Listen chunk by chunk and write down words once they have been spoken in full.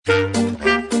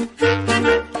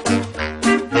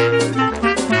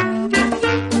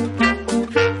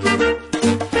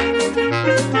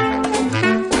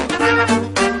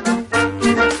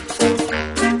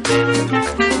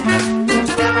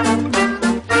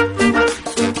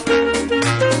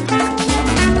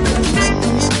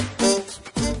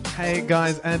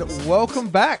Guys, and welcome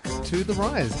back to The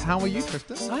Rise. How are you,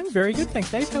 Tristan? I'm very good, thanks,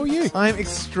 Dave. How are you? I'm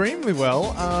extremely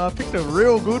well. Picked a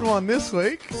real good one this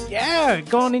week. Yeah,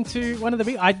 gone into one of the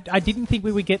big... I didn't think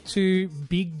we would get to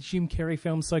big Jim Carrey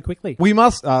films so quickly. We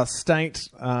must state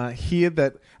here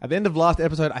that at the end of last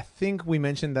episode, I think we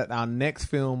mentioned that our next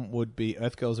film would be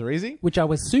Earth Girls Are Easy. Which I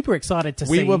was super excited to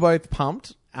see. We were both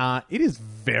pumped. It is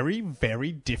very,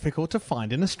 very difficult to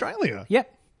find in Australia.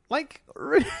 Yep. Like,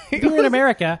 here in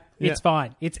America, it's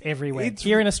fine. It's everywhere.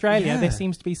 Here in Australia, there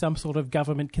seems to be some sort of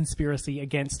government conspiracy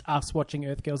against us watching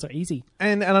Earth Girls Are Easy.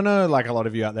 And I know, like, a lot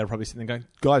of you out there are probably sitting there going,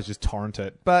 guys, just torrent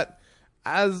it. But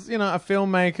as, you know, a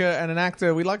filmmaker and an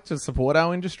actor, we like to support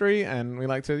our industry and we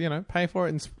like to, you know, pay for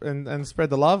it and spread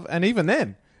the love. And even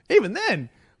then,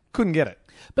 couldn't get it.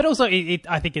 But also,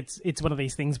 I think it's one of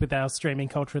these things with our streaming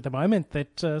culture at the moment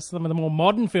that some of the more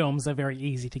modern films are very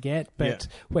easy to get, but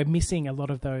we're missing a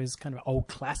lot of those kind of old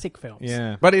classic films.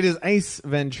 Yeah, but it is Ace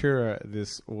Ventura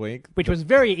this week. Which was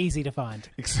very easy to find.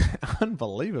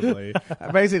 Unbelievably.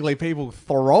 Basically, people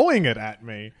throwing it at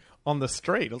me on the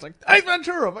street. I was like, Ace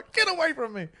Ventura, I'm like, get away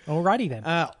from me. Alrighty then.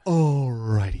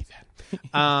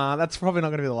 That's probably not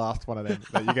going to be the last one of them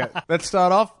that you get. Let's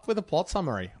start off with a plot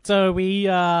summary. So we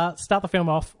start the film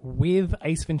off with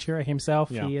Ace Ventura himself.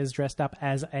 Yeah. He is dressed up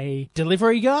as a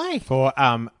delivery guy. For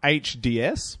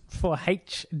HDS. For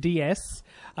HDS.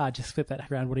 Just flip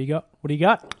that around. What do you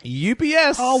got?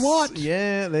 UPS. Oh, what?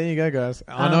 Yeah, there you go, guys.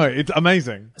 I know, it's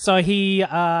amazing. So he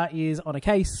is on a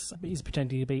case. He's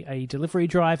pretending to be a delivery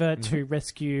driver to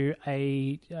rescue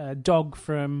a dog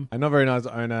from... a not very nice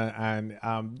owner, and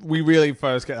we really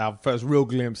first get our first real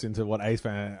glimpse into what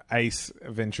Ace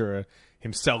Ventura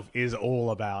himself is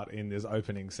all about in this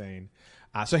opening scene.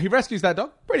 So he rescues that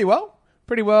dog pretty well.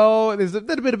 There's a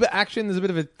little bit of action. There's a bit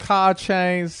of a car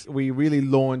chase. We really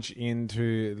launch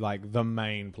into like the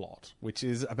main plot, which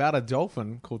is about a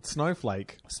dolphin called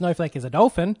Snowflake. Snowflake is a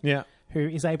dolphin. Yeah. Who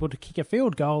is able to kick a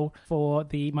field goal for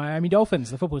the Miami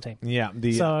Dolphins, the football team. Yeah.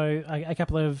 So a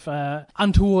couple of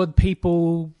untoward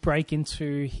people break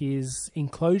into his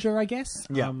enclosure, I guess,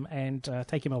 and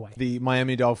take him away. The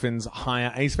Miami Dolphins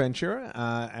hire Ace Ventura,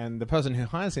 and the person who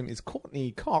hires him is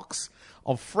Courtney Cox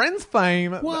of Friends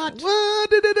fame. What?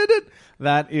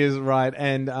 That is right,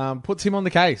 and puts him on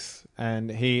the case.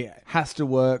 And he has to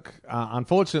work,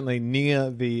 unfortunately, near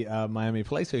the Miami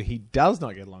police, who he does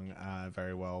not get along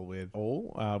very well with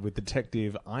with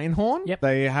Detective Einhorn. Yep.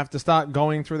 They have to start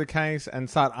going through the case and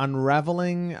start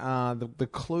unraveling the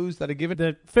clues that are given.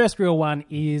 The first real one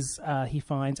is he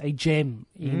finds a gem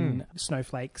in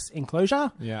Snowflake's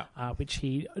enclosure, which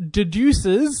he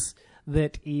deduces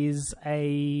that is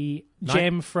a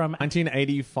gem from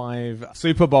 1985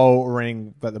 Super Bowl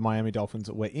ring that the Miami Dolphins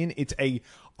were in. It's a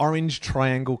orange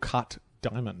triangle cut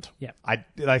diamond. Yeah,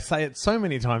 I say it so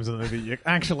many times in the movie, you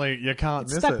can't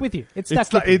miss it. Stuck with you. It's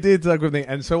stuck with you. It did stuck with me.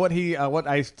 And so what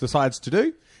Ace decides to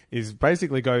do is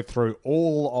basically go through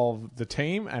all of the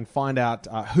team and find out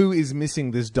who is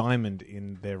missing this diamond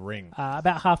in their ring.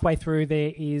 About halfway through,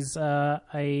 there is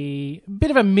a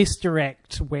bit of a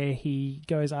misdirect where he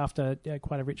goes after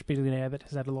quite a rich billionaire that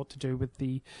has had a lot to do with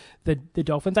the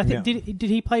Dolphins. I think did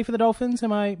he play for the Dolphins?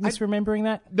 Am I misremembering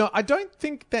that? No, I don't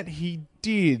think that he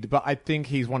did, but I think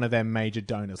he's one of their major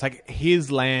donors. Like,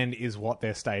 his land is what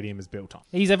their stadium is built on.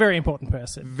 He's a very important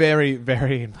person. Very,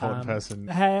 very important person.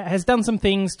 Has done some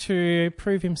things to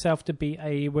prove himself to be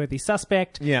a worthy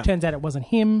suspect. Yeah. Turns out it wasn't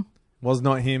him. Was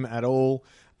not him at all.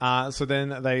 So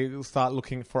then they start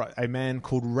looking for a man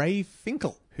called Ray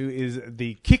Finkel, who is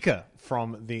the kicker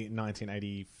from the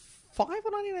 1985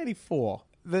 or 1984.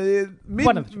 The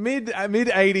mid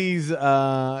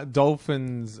 80s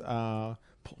Dolphins.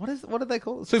 What did they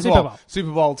call it?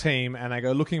 Super Bowl team, and they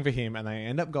go looking for him, and they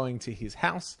end up going to his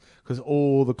house because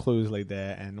all the clues lead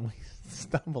there, and we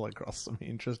stumble across some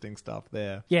interesting stuff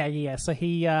there. Yeah. So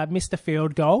he missed a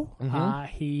field goal. Mm-hmm.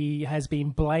 He has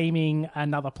been blaming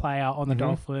another player on the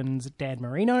Dolphins, Dan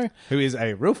Marino, who is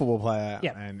a real football player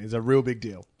and is a real big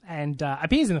deal. And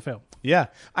appears in the film. Yeah,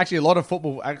 actually, a lot of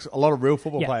real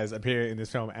football players appear in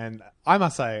this film, and I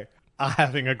must say, are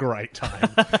having a great time.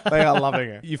 They are loving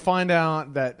it. You find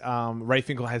out that Ray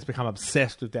Finkel has become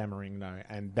obsessed with Dan Marino,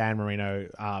 and Dan Marino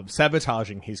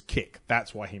sabotaging his kick.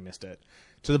 That's why he missed it.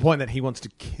 To the point that he wants to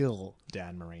kill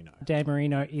Dan Marino. Dan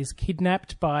Marino is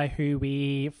kidnapped by who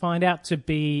we find out to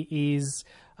be is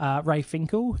Ray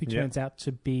Finkel, who turns out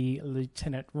to be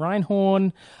Lieutenant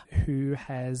Reinhorn, who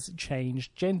has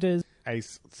changed genders.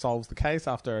 Ace solves the case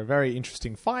after a very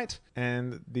interesting fight,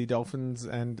 and the Dolphins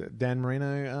and Dan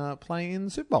Marino play in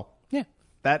the Super Bowl. Yeah.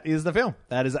 That is the film.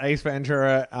 That is Ace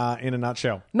Ventura in a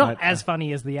nutshell. Not as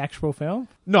funny as the actual film.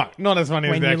 No, not as funny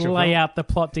as the actual film. When you lay out the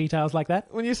plot details like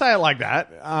that. When you say it like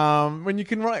that, when you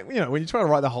can write, when you try to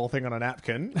write the whole thing on a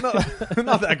napkin,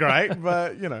 not that great,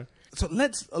 but, So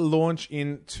let's launch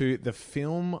into the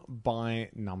film by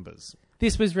numbers.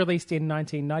 This was released in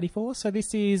 1994, so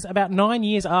this is about 9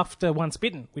 years after Once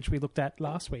Bitten, which we looked at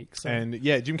last week. So. And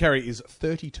Jim Carrey is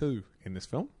 32 in this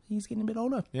film. He's getting a bit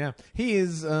older. Yeah, he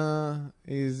is.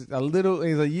 He's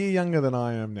a year younger than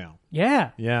I am now. Yeah.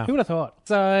 Who would have thought?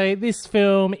 So this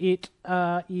film, it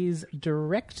is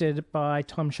directed by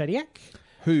Tom Shadyac,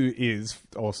 who is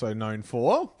also known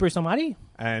for Bruce Almighty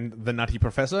and The Nutty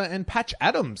Professor and Patch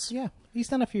Adams. Yeah, he's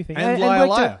done a few things. And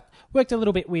Liar. Worked a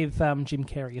little bit with Jim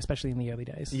Carrey, especially in the early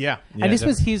days. Yeah, and this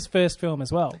was his first film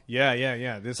as well.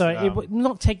 Yeah.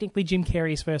 Not technically Jim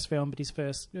Carrey's first film, but his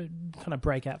first kind of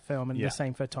breakout film, and the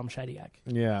same for Tom Shadyac.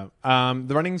 Yeah.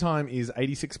 The running time is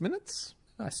 86 minutes.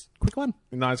 Nice. Quick one.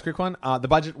 The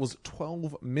budget was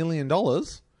 $12 million.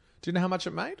 Do you know how much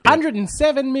it made?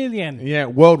 $107 million. Yeah,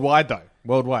 worldwide though.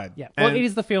 Worldwide. Yeah. Well, it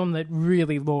is the film that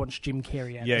really launched Jim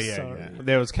Carrey out. Yeah.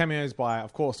 There was cameos by,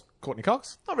 of course, Courtney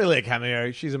Cox. Not really a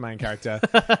cameo. She's a main character.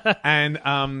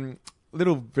 And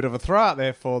little bit of a throw out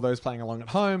there for those playing along at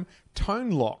home.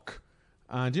 Tone Lock.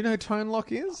 Do you know who Tone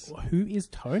Lock is? Who is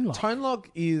Tone Lock? Tone Lock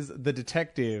is the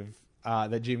detective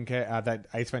that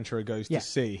Ace Ventura goes to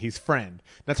see, his friend.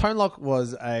 Now, Tone Lock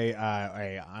was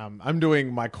I'm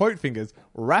doing my quote fingers,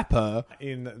 rapper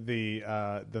in the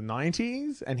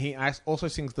 90s, and he also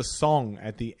sings the song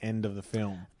at the end of the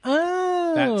film.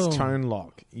 Oh. That's Tone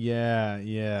Lock.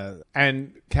 Yeah.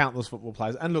 And countless football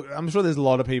players. And look, I'm sure there's a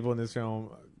lot of people in this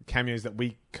film, cameos that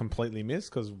we completely miss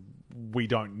because we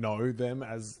don't know them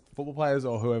as football players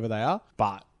or whoever they are,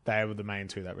 but they were the main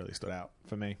two that really stood out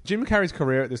for me. Jim Carrey's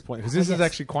career at this point, because this is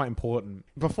actually quite important.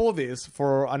 Before this,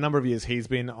 for a number of years, he's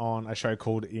been on a show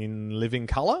called In Living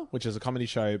Colour, which is a comedy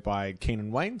show by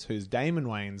Keenan Wayans, who's Damon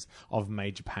Wayans of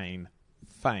Major Payne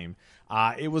fame.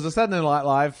 It was a Saturday Night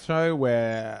Live show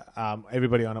where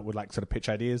everybody on it would sort of pitch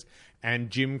ideas, and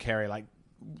Jim Carrey,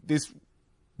 this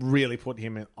really put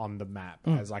him on the map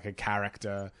as a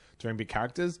character, doing big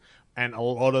characters. And a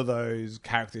lot of those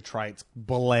character traits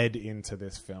bled into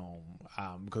this film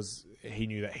because he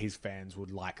knew that his fans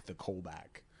would like the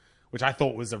callback, which I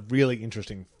thought was a really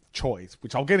interesting choice,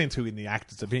 which I'll get into in the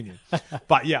actor's opinion.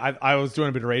 But yeah, I was doing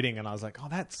a bit of reading and I was like, oh,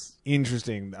 that's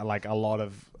interesting. A lot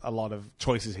of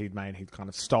choices he'd made, he'd kind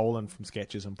of stolen from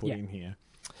sketches and put in here.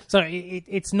 So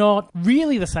it's not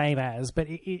really the same as, but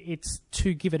it's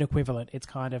to give an equivalent. It's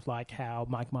kind of like how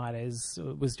Mike Myers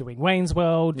was doing Wayne's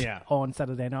World on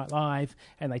Saturday Night Live,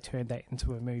 and they turned that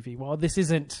into a movie. Well, this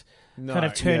isn't kind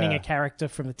of turning a character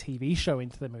from the TV show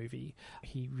into the movie.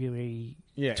 He really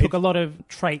took a lot of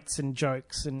traits and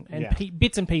jokes and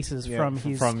bits and pieces from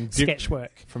his sketch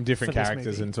work. From different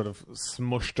characters and sort of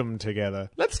smushed them together.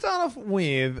 Let's start off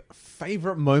with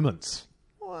favourite moments.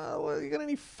 Well, you got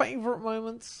any favourite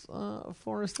moments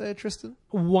for us there, Tristan?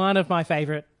 One of my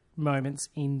favourite moments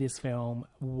in this film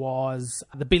was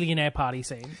the billionaire party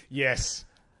scene. Yes.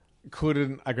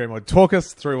 Couldn't agree more. Talk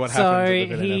us through what happens at the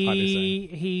billionaire party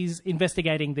scene. He's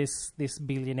investigating this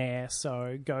billionaire,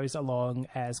 so goes along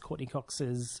as Courtney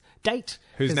Cox's date.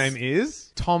 Whose name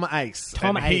is Tom Ace.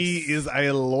 He is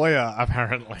a lawyer,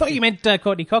 apparently. I thought you meant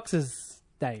Courtney Cox's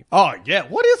Dave. Oh, yeah.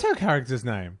 What is her character's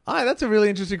name? That's a really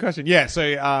interesting question. Yeah,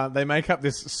 so they make up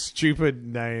this stupid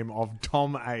name of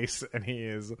Tom Ace, and he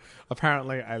is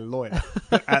apparently a lawyer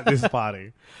at this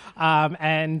party.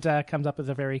 And comes up with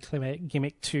a very clever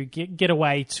gimmick to get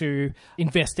away to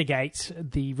investigate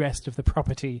the rest of the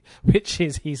property, which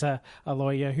is he's a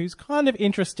lawyer who's kind of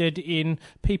interested in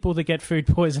people that get food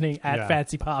poisoning at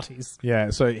fancy parties. Yeah,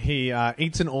 so he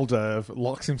eats an hors d'oeuvre,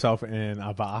 locks himself in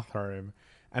a bathroom,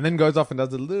 and then goes off and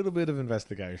does a little bit of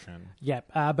investigation.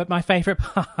 Yep. But my favourite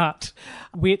part,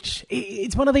 which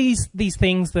it's one of these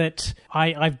things that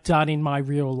I've done in my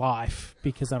real life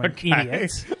because I'm an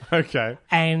idiot. Okay.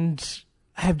 And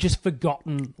have just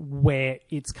forgotten where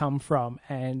it's come from,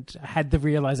 and had the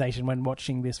realization when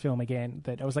watching this film again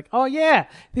that I was like, oh yeah,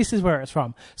 this is where it's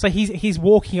from. So he's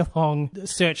walking along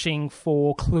searching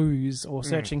for clues or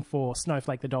searching for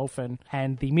Snowflake the dolphin,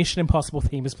 and the Mission Impossible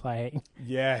theme is playing.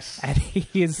 Yes. And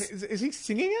he is he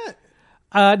singing it?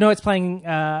 No, it's playing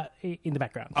in the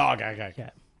background. Oh, okay.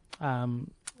 Yeah.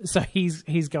 So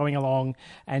he's going along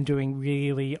and doing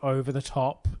really over the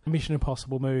top Mission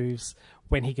Impossible moves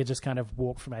when he could just kind of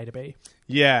walk from A to B.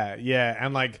 Yeah,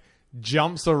 and like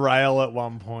jumps a rail at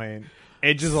one point,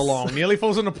 edges along, nearly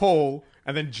falls in a pool,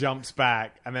 and then jumps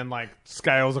back, and then like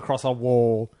scales across a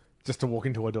wall just to walk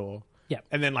into a door. Yeah.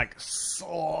 And then like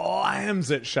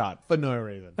slams it shut for no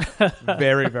reason.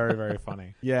 Very, very, very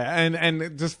funny. Yeah,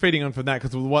 and just feeding on from that,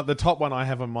 because the top one I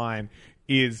have in mind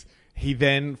is he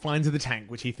then finds the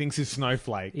tank, which he thinks is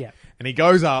Snowflake. Yeah. And he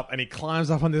goes up and he climbs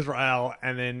up on this rail,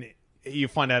 and then you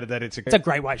find out that it's a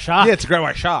great white shark. Yeah, it's a great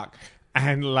white shark.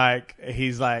 And like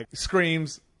he's like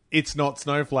screams, "It's not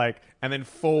Snowflake," and then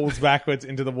falls backwards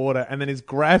into the water, and then is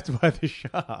grabbed by the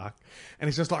shark, and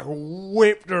he's just like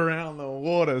whipped around the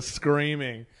water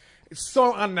screaming. It's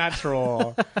so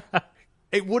unnatural.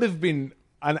 It would have been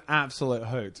an absolute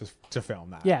hoot to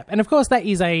film that. Yeah, and of course that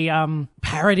is a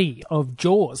parody of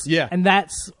Jaws. Yeah. And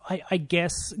that's, I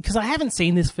guess, because I haven't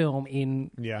seen this film in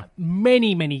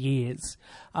many, many years,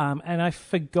 and I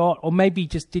forgot, or maybe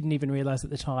just didn't even realise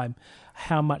at the time,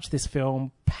 how much this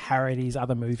film parodies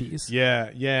other movies.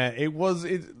 Yeah.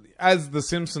 It as The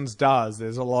Simpsons does,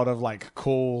 there's a lot of like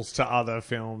calls to other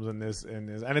films in this, and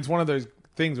it's one of those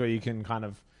things where you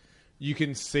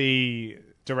can see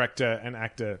director and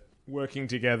actor working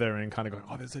together and kind of going,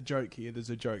 oh, there's a joke here, there's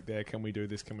a joke there, can we do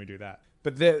this, can we do that?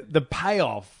 But the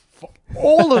payoff for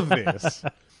all of this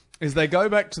is they go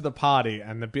back to the party,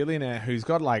 and the billionaire, who's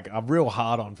got like a real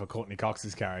hard-on for Courtney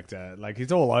Cox's character, like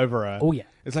he's all over her. Oh, yeah.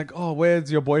 It's like, oh,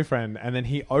 where's your boyfriend? And then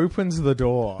he opens the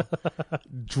door,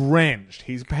 drenched,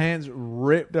 his pants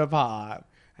ripped apart,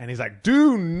 and he's like,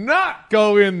 do not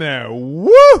go in there.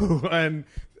 Woo!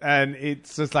 And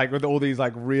it's just like with all these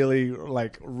like really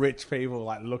like rich people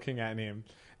like looking at him,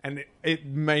 and it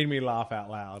made me laugh out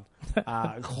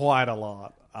loud quite a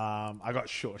lot. I got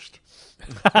shushed.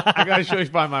 I got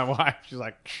shushed by my wife. She's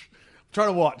like, I'm trying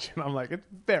to watch, and I'm like, it's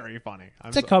very funny.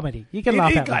 It's a comedy. You can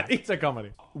laugh out loud. It's a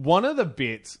comedy. One of the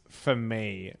bits for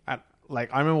me, I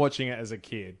remember watching it as a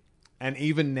kid. And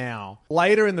even now,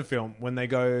 later in the film, when they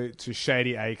go to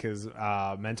Shady Acres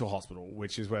Mental Hospital,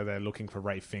 which is where they're looking for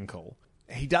Ray Finkel,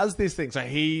 he does this thing. So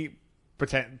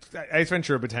Ace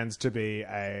Ventura pretends to be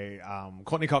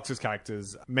Courtney Cox's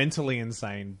character's mentally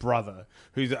insane brother,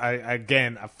 who's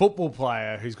again a football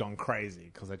player who's gone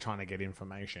crazy because they're trying to get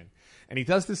information. And he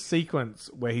does this sequence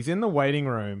where he's in the waiting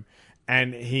room,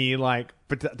 and he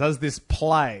does this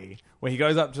play where he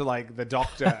goes up to like the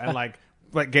doctor and like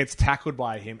gets tackled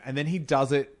by him, and then he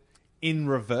does it in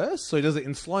reverse. So he does it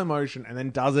in slow motion and then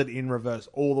does it in reverse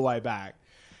all the way back.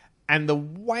 And the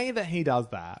way that he does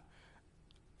that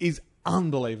is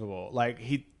unbelievable. Like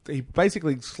he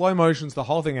basically slow motions the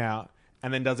whole thing out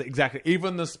and then does it exactly.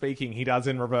 Even the speaking he does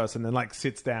in reverse, and then like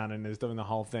sits down and is doing the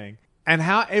whole thing. And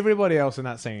how everybody else in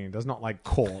that scene does not like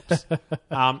corpse.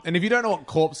 And if you don't know what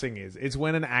corpsing is, it's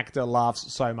when an actor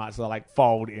laughs so much they like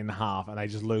fold in half and they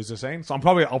just lose the scene. So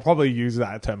I'll probably use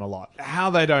that term a lot. How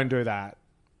they don't do that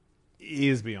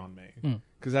is beyond me.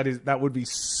 Because that would be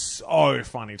so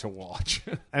funny to watch.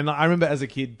 And I remember as a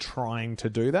kid trying to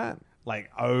do that,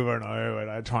 like over and over,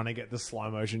 and trying to get the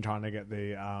slow motion, trying to get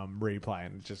the replay,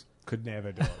 and just could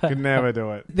never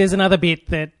do it. There's another bit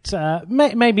that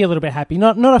made me a little bit happy.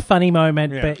 Not a funny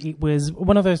moment, but it was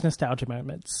one of those nostalgia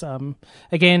moments.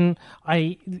 Again,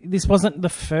 this wasn't the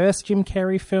first Jim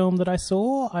Carrey film that I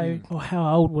saw.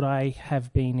 How old would I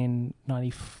have been in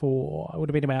 94? I would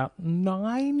have been about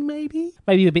 9, maybe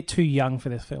a bit too young for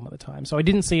this film at the time. So I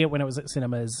didn't see it when it was at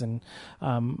cinemas, and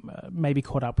maybe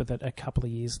caught up with it a couple of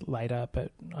years later.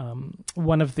 But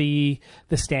one of the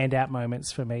standout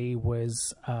moments for me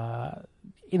was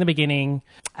in the beginning,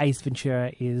 Ace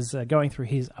Ventura is going through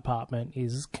his apartment,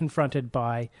 is confronted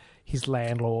by his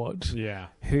landlord,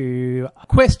 who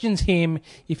questions him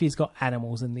if he's got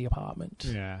animals in the apartment.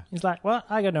 Yeah. He's like, well,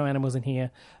 I got no animals in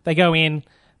here. They go in,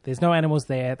 there's no animals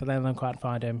there, the landlord can't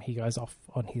find him, he goes off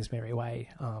on his merry way,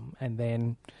 and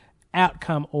then out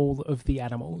come all of the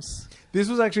animals. This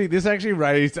actually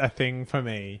raised a thing for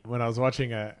me when I was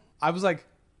watching it. I was like,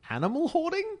 animal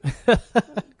hoarding?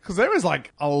 Because there is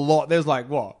like a lot. There's like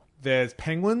what? There's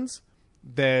penguins.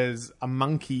 There's a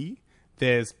monkey.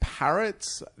 There's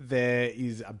parrots. There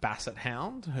is a basset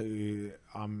hound, who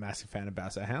I'm a massive fan of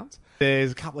basset hounds.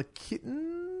 There's a couple of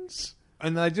kittens.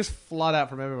 And they just flood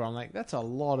out from everywhere. I'm like, that's a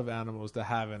lot of animals to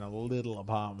have in a little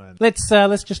apartment. Let's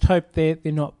just hope they're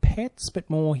not pets, but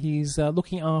more he's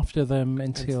looking after them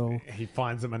until he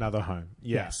finds them another home.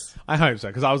 Yes. I hope so,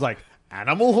 because I was like,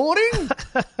 animal hoarding?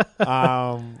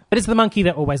 But it's the monkey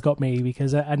that always got me,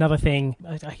 because another thing,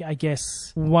 I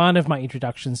guess one of my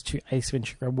introductions to Ace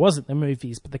Ventura wasn't the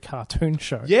movies, but the cartoon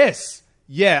show. Yes.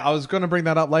 Yeah, I was going to bring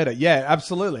that up later. Yeah,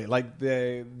 absolutely. Like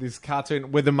this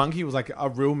cartoon where the monkey was like a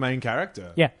real main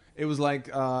character. Yeah. It was like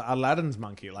Aladdin's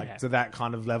monkey, to that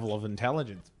kind of level of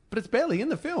intelligence. But it's barely in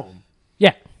the film.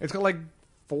 Yeah. It's got like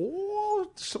 4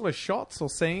 sort of shots or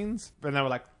scenes. And they were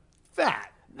like,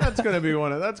 that's going to be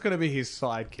that's going to be his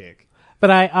sidekick. But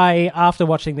I after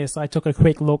watching this, I took a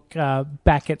quick look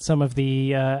back at some of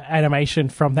the animation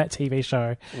from that TV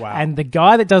show. Wow. And the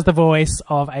guy that does the voice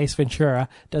of Ace Ventura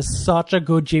does such a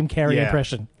good Jim Carrey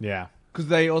impression. Yeah. Because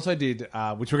they also did,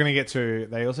 which we're going to get to,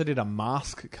 they also did a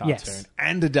Mask cartoon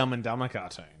and a Dumb and Dumber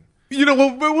cartoon. You know,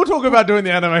 we'll talk about doing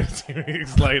the animated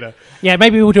series later. Yeah,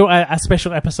 maybe we'll do a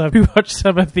special episode. We watch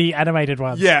some of the animated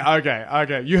ones. Yeah,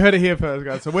 okay. You heard it here first,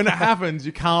 guys. So when it happens,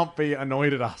 you can't be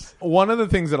annoyed at us. One of the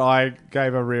things that I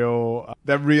gave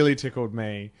that really tickled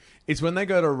me is when they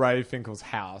go to Ray Finkel's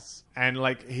house, and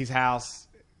like his house,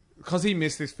 because he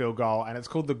missed this field goal, and it's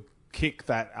called the kick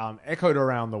that echoed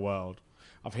around the world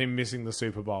of him missing the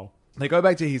Super Bowl. They go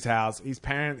back to his house. His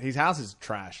house is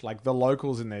trash. Like the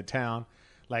locals in their town.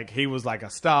 Like, he was like a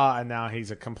star, and now he's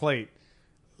a complete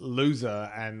loser.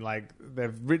 And, like,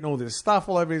 they've written all this stuff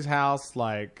all over his house,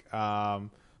 like,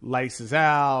 laces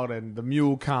out, and the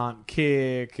mule can't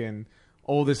kick, and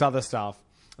all this other stuff.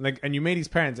 And you meet his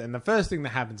parents, and the first thing that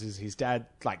happens is his dad,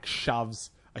 like, shoves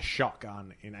a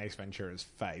shotgun in Ace Ventura's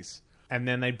face. And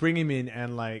then they bring him in,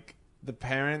 and, like, the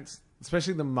parents,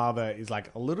 especially the mother, is,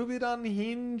 like, a little bit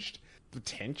unhinged,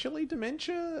 potentially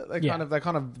dementia. They kind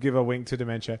of give a wink to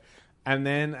dementia.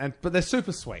 But they're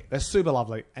super sweet. They're super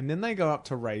lovely. And then they go up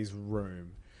to Ray's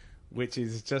room, which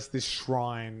is just this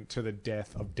shrine to the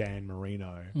death of Dan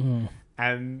Marino. Mm.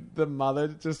 And the mother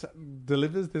just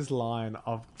delivers this line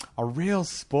of, a real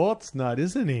sports nut,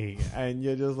 isn't he? And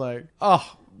you're just like,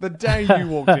 oh, the day you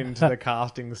walked into the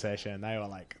casting session, they were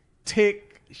like,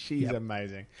 tick, she's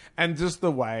amazing. And just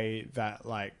the way that,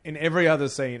 like, in every other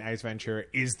scene, Ace Ventura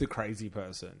is the crazy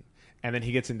person. And then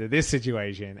he gets into this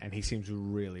situation, and he seems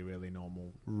really, really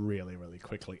normal, really, really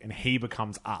quickly. And he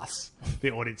becomes us.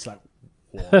 The audience like,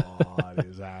 what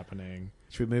is happening?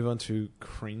 Should we move on to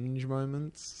cringe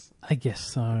moments? I guess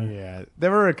so. Yeah. There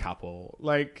were a couple.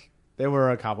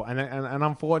 And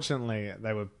unfortunately,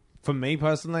 for me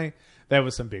personally, there were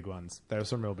some big ones. There were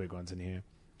some real big ones in here.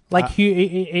 Like,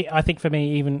 I think for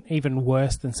me, even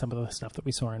worse than some of the stuff that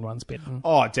we saw in One's Bitten.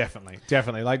 Oh,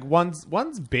 definitely. Like,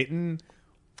 One's Bitten...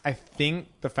 I think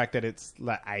the fact that it's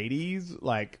the 80s,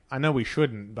 like, I know we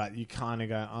shouldn't, but you kind of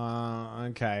go, oh,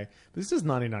 okay. But this is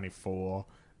 1994,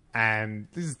 and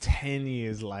this is 10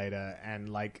 years later, and,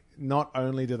 like, not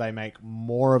only do they make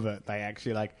more of it, they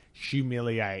actually, like,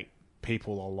 humiliate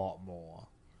people a lot more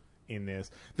in this.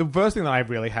 The first thing that I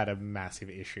really had a massive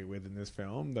issue with in this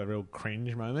film, the real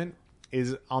cringe moment,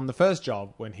 is on the first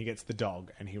job when he gets the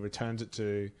dog, and he returns it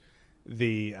to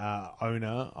the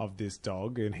owner of this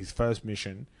dog in his first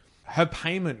mission. Her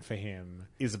payment for him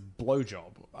is a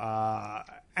blowjob.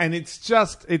 And it's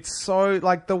so,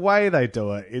 like, the way they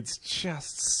do it, it's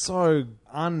just so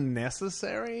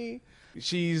unnecessary.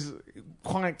 She's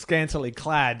quite scantily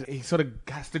clad. He sort of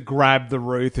has to grab the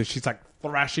Ruth as she's, like,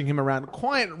 thrashing him around.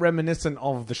 Quite reminiscent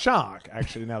of the shark,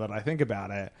 actually, now that I think about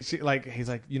it. He's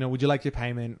like, would you like your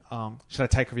payment? Should I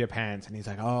take off your pants? And he's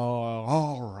like, oh,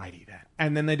 alrighty then.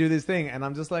 And then they do this thing, and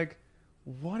I'm just like,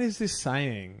 what is this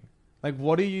saying? Like,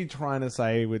 what are you trying to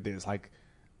say with this? Like,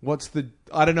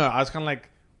 I don't know. I was kind of like,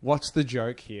 what's the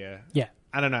joke here? Yeah.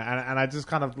 I don't know. And I just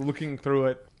kind of looking through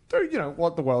it,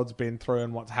 what the world's been through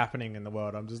and what's happening in the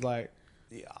world. I'm just like,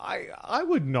 I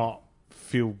would not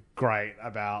feel great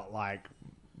about, like,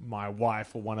 my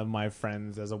wife or one of my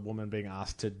friends as a woman being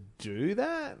asked to do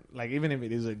that. Like, even if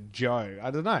it is a joke, I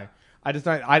don't know. I just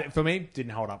don't. For me, it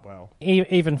didn't hold up well.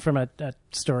 Even from a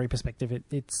story perspective,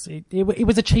 it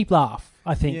was a cheap laugh.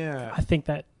 I think. Yeah. I think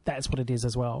that's what it is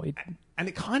as well.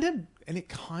 It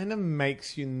kind of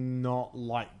makes you not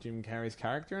like Jim Carrey's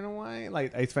character in a way,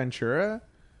 like Ace Ventura,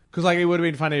 because, like, it would have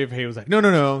been funny if he was like, no,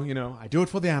 I do it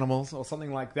for the animals or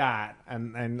something like that,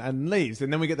 and leaves,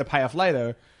 and then we get the payoff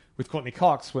later with Courtney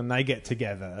Cox when they get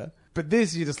together. But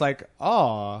this, you're just like,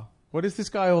 oh. What is this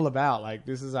guy all about? Like,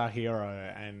 this is our hero,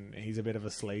 and he's a bit of a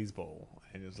sleazeball.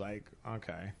 And it's like,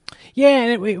 okay. Yeah,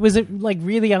 and it was, like,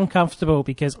 really uncomfortable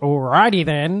because alrighty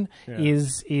then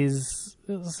is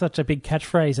such a big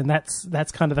catchphrase, and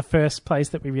that's kind of the first place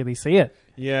that we really see it.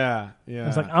 Yeah.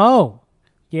 It's like, oh,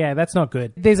 yeah, that's not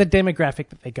good. There's a demographic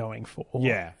that they're going for.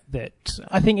 Yeah. That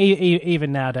I think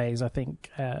even nowadays, I think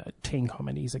teen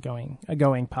comedies are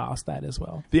going past that as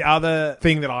well. The other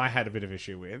thing that I had a bit of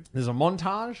issue with, there's a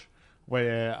montage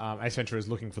where Ace Ventura is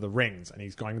looking for the rings, and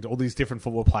he's going to all these different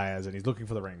football players, and he's looking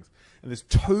for the rings. And there's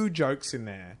 2 jokes in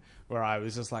there where I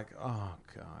was just like, oh,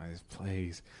 guys,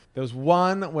 please. There was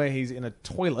one where he's in a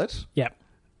toilet. Yep.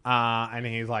 And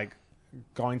he's like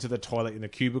going to the toilet in the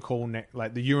cubicle,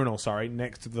 like the urinal,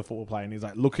 next to the football player. And he's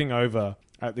like looking over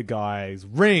at the guy's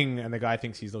ring, and the guy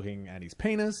thinks he's looking at his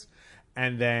penis.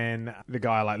 And then the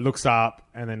guy like looks up,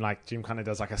 and then like Jim kind of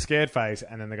does like a scared face,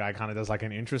 and then the guy kind of does like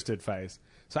an interested face.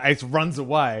 So Ace runs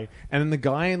away, and then the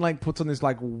guy like puts on this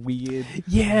like weird,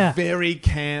 very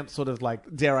camp sort of like,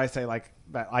 dare I say, like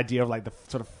that idea of like the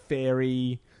sort of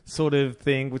fairy sort of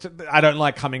thing, which I don't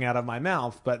like coming out of my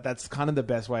mouth, but that's kind of the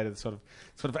best way to sort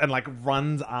of and like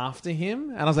runs after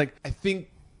him. And I was like, I think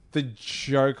the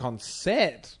joke on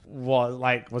set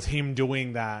was him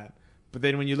doing that. But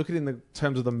then when you look at it in the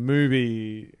terms of the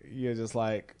movie, you're just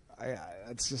like,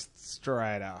 it's just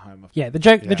straight out homophobic. Yeah, the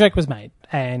joke was made,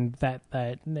 and that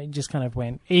it just kind of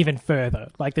went even further.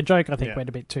 Like the joke, I think, went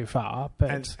a bit too far,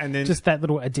 but and then, just that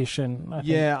little addition. I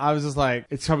think. I was just like,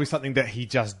 it's probably something that he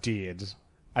just did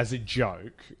as a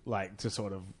joke, like to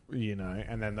sort of,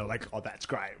 and then they're like, oh, that's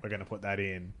great, we're going to put that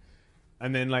in.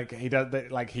 And then like he does,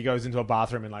 like he goes into a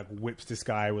bathroom and like whips this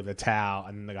guy with a towel,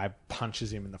 and the guy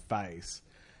punches him in the face.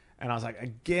 And I was like,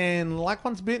 again, like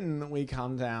Once Bitten, we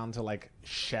come down to like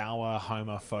shower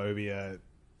homophobia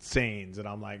scenes. And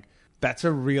I'm like, that's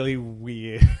a really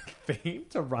weird theme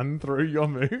to run through your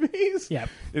movies. Yeah.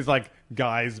 It's like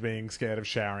guys being scared of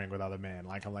showering with other men.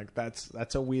 Like, I'm like,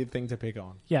 that's a weird thing to pick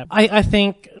on. Yeah. I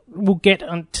think we'll get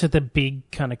onto the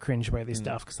big kind of cringeworthy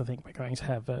stuff, because I think we're going to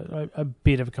have a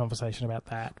bit of a conversation about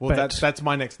that. Well, that's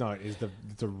my next note, is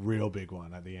the real big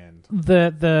one at the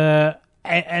end.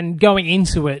 And going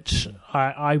into it,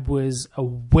 I was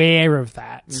aware of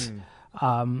that.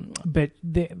 But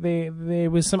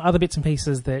there was some other bits and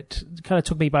pieces that kind of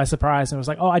took me by surprise, and I was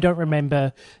like, oh, I don't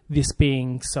remember this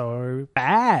being so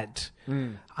bad.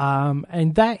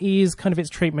 And that is kind of its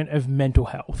treatment of mental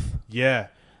health. Yeah.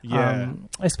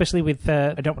 Especially with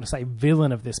I don't want to say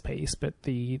villain of this piece, but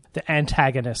the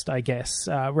antagonist, I guess,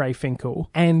 Ray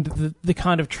Finkel, and the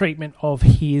kind of treatment of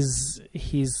his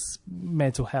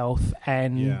mental health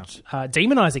and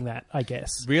demonizing that, I guess.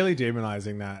 Really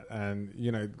demonizing that, and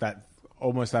that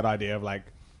almost that idea of like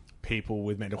people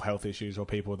with mental health issues or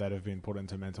people that have been put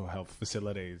into mental health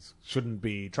facilities shouldn't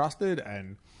be trusted,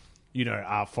 and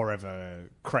are forever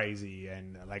crazy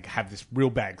and like have this real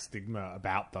bad stigma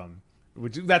about them.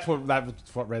 That's what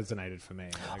resonated for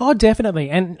me. Oh, definitely,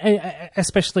 and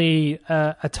especially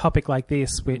a topic like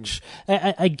this, which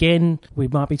again we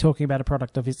might be talking about a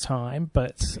product of its time,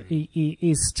 but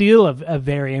is still a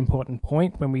very important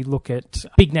point when we look at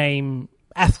big name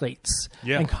athletes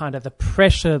and kind of the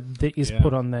pressure that is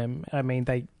put on them. I mean,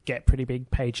 they get pretty big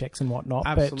paychecks and whatnot.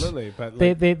 Absolutely, but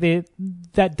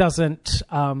that doesn't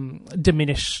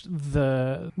diminish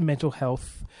the mental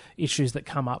health issues that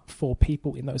come up for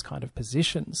people in those kind of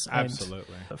positions.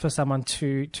 Absolutely. And for someone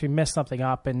to mess something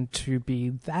up and to be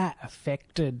that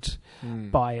affected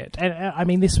by it. And I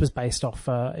mean, this was based off,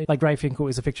 like Ray Finkel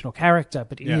is a fictional character,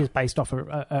 but it is based off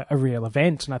a real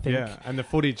event. And I think... Yeah, and the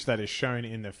footage that is shown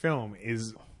in the film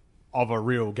is of a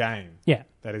real game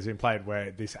that has been played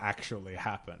where this actually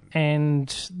happened.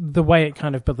 And the way it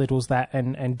kind of belittles that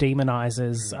and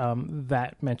demonizes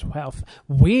that mental health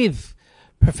with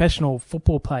professional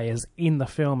football players in the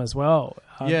film as well,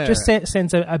 just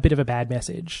sends a bit of a bad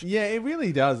message. Yeah, it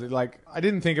really does. Like, I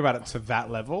didn't think about it to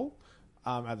that level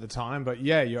at the time, but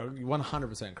yeah, you're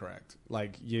 100% correct.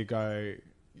 Like, you go,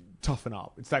 toughen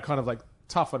up. It's that kind of like,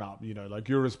 toughen up, like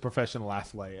you're a professional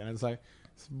athlete, and it's like,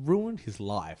 it's ruined his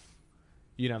life.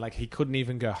 Like he couldn't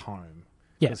even go home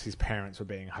because his parents were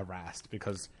being harassed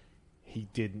because he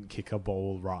didn't kick a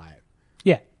ball right.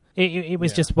 Yeah. It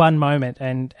was just one moment,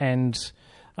 and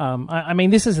I mean,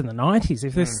 this is in the 90s.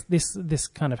 If this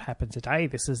kind of happened today,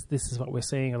 this is what we're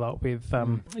seeing a lot with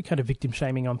kind of victim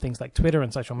shaming on things like Twitter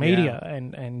and social media,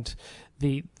 and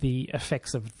the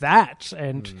effects of that.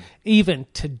 And even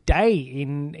today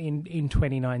in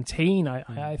 2019,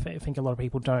 I think a lot of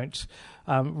people don't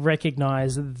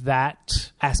recognize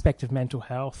that aspect of mental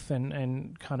health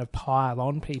and kind of pile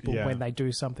on people when they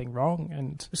do something wrong.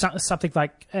 And something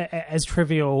like as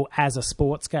trivial as a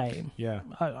sports game. Yeah,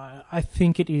 I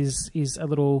think it is a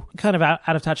little kind of out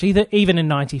of touch. Even in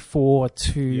 '94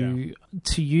 to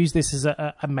use this as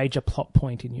a major plot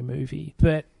point in your movie,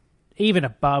 but even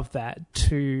above that,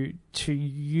 to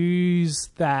use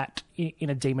that in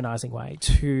a demonizing way,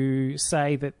 to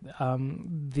say that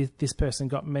this person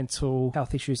got mental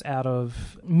health issues out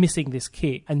of missing this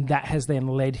kick, and that has then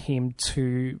led him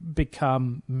to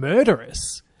become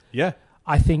murderous. Yeah,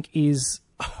 I think is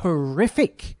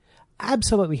horrific.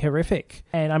 Absolutely horrific.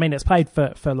 And I mean, it's played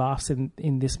for laughs in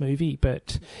this movie,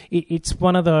 but it's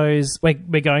one of those,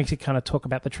 we're going to kind of talk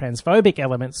about the transphobic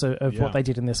elements of what they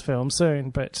did in this film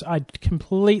soon, but I'd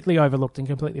completely overlooked and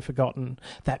completely forgotten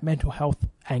that mental health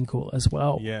angle as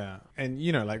well. Yeah. And,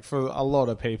 you know, like for a lot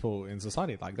of people in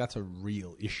society, like that's a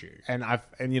real issue. And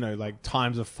you know, like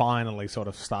times are finally sort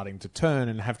of starting to turn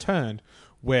and have turned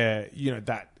where, you know,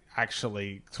 that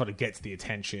actually sort of gets the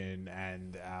attention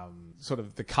and sort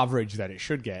of the coverage that it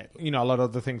should get. You know, a lot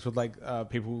of the things with like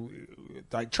people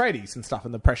like tradies and stuff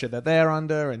and the pressure that they're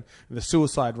under and the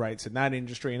suicide rates in that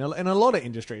industry and in a lot of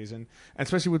industries and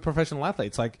especially with professional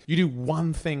athletes. Like you do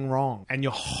one thing wrong and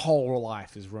your whole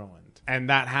life is ruined. And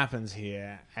that happens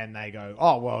here and they go,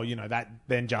 oh, well, you know, that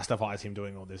then justifies him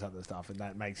doing all this other stuff and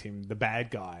that makes him the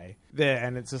bad guy there.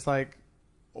 And it's just like,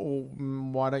 or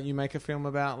why don't you make a film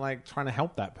about like trying to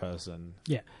help that person?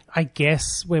 Yeah, I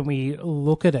guess when we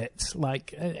look at it,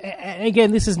 like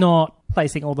again, this is not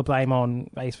placing all the blame on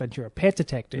Ace Ventura, Pet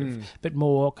Detective, but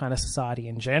more kind of society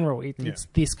in general. It's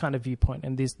this kind of viewpoint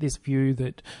and this view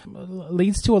that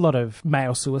leads to a lot of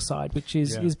male suicide, which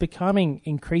is becoming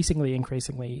increasingly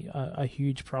a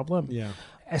huge problem. Yeah.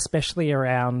 Especially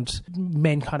around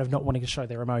men kind of not wanting to show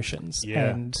their emotions.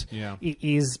 And it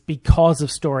is because of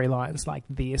storylines like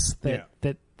this that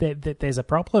there's a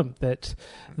problem, that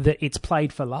it's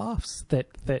played for laughs,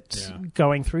 that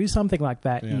going through something like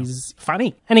that is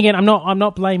funny. And again, I'm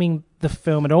not blaming the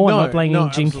film at all. I'm not blaming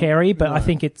Jim Carrey, but I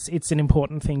think it's an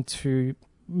important thing to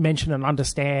mention and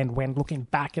understand when looking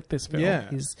back at this film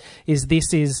is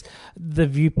this is the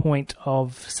viewpoint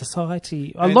of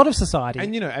society, a lot of society.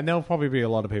 And, you know, and there'll probably be a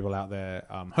lot of people out there,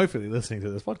 hopefully listening to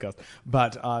this podcast,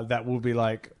 but that will be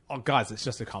like, oh, guys, it's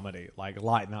just a comedy, like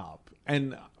lighten up.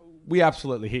 And we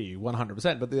absolutely hear you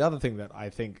 100%. But the other thing that I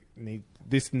think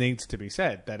this needs to be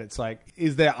said, that it's like,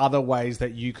 is there other ways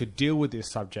that you could deal with this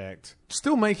subject,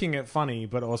 still making it funny,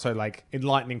 but also like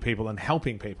enlightening people and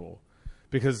helping people?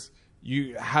 Because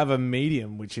you have a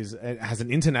medium which has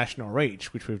an international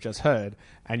reach, which we've just heard,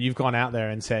 and you've gone out there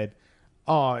and said,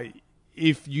 oh,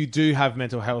 if you do have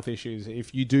mental health issues,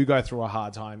 if you do go through a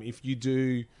hard time, if you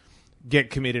do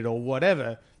get committed or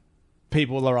whatever,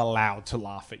 people are allowed to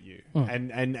laugh at you.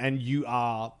 And you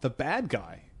are the bad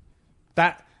guy.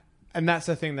 And that's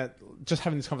the thing that just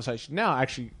having this conversation now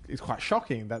actually is quite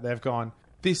shocking, that they've gone,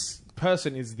 this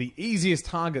person is the easiest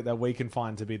target that we can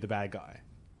find to be the bad guy.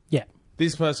 Yeah.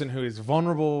 This person who is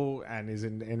vulnerable and is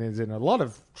in a lot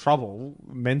of trouble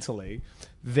mentally,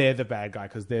 they're the bad guy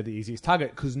because they're the easiest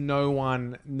target, because no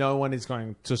one is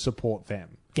going to support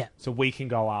them. Yeah. So we can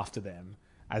go after them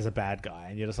as a bad guy.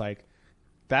 And you're just like,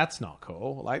 that's not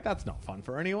cool. Like, that's not fun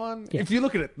for anyone. Yeah. If you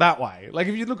look at it that way, like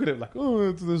if you look at it like, oh,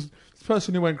 it's this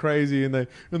person who went crazy and they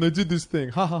did this thing,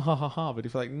 ha ha ha ha ha. But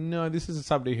if you're like, no, this is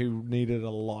somebody who needed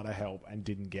a lot of help and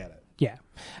didn't get it. Yeah.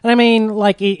 And I mean,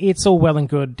 like, it's all well and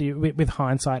good with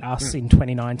hindsight, us in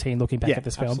 2019 looking back at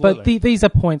this film. Absolutely. But these are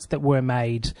points that were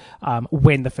made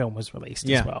when the film was released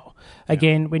as well.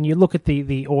 Again, when you look at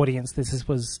the audience this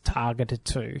was targeted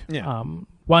to,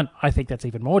 one, I think that's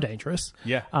even more dangerous.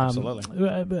 Yeah,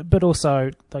 absolutely. But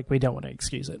also, like, we don't want to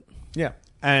excuse it. Yeah.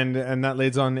 And that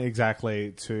leads on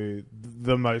exactly to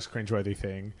the most cringeworthy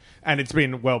thing, and it's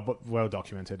been well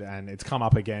documented, and it's come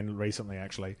up again recently.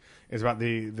 Actually, is about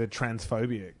the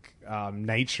transphobic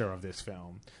nature of this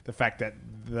film. The fact that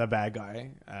the bad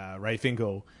guy, Ray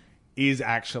Finkel, is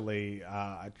actually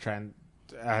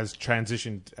has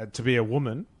transitioned to be a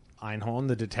woman, Einhorn,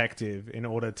 the detective, in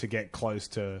order to get close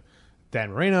to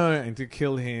Dan Marino and to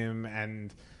kill him,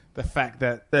 and the fact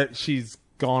that she's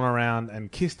gone around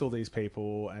and kissed all these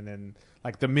people, and then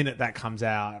like the minute that comes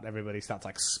out, everybody starts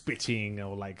like spitting,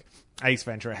 or like Ace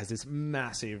Ventura has this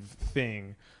massive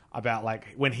thing about like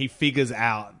when he figures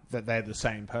out that they're the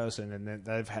same person and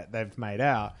that they've made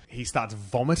out, he starts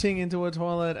vomiting into a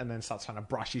toilet and then starts trying to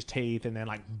brush his teeth and then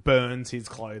like burns his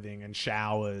clothing and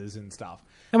showers and stuff.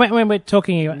 And when we're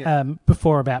talking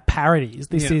before about parodies,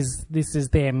 this is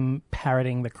them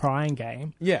parodying The Crying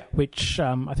Game, which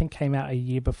I think came out a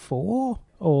year before,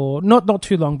 or not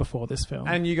too long before this film.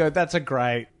 And you go, that's a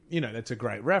great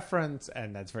reference,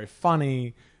 and that's very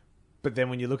funny. But then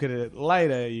when you look at it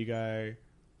later, you go,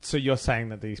 so you're saying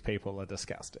that these people are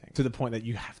disgusting to the point that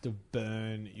you have to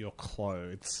burn your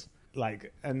clothes.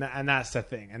 Like, and that's the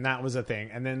thing, and that was the thing,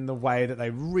 and then the way that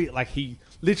they he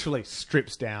literally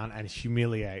strips down and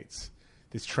humiliates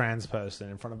this trans person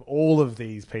in front of all of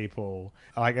these people,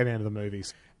 like at the end of the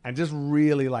movies, and just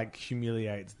really like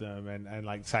humiliates them and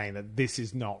like saying that this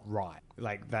is not right.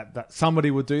 like that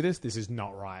somebody would do this. This is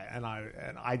not right. And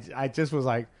I just was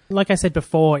like I said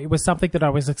before, it was something that I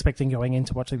was expecting going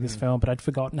into watching this film, but I'd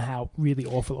forgotten how really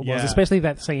awful it was, especially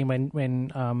that scene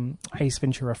when Ace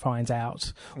Ventura finds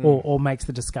out or makes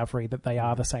the discovery that they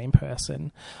are the same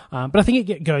person. But I think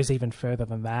it goes even further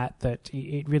than that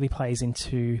it really plays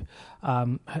into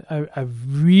a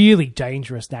really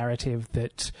dangerous narrative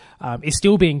that is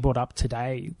still being brought up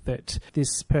today, that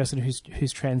this person who's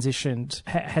transitioned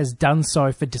has done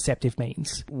so for deceptive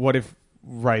means. What if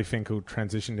Ray Finkel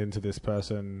transitioned into this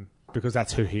person because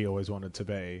that's who he always wanted to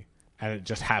be, and it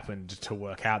just happened to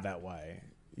work out that way?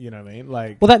 You know what I mean?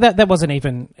 Like, well, that wasn't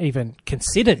even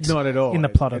considered. Not at all in the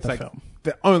plot of the like film.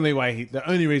 The only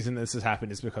reason this has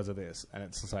happened is because of this, and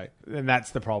it's just like, and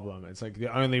that's the problem. It's like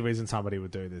the only reason somebody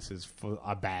would do this is for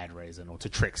a bad reason, or to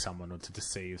trick someone, or to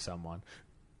deceive someone,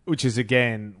 which is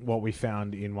again what we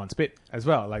found in Once Bit as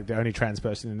well. Like the only trans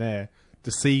person in there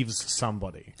deceives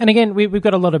somebody. And again, we've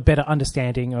got a lot of better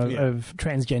understanding of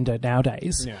transgender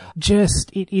nowadays. Yeah.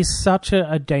 Just, it is such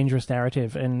a dangerous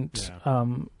narrative, and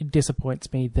it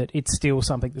disappoints me that it's still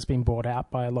something that's been brought out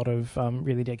by a lot of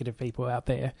really negative people out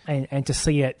there. And to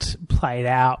see it played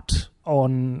out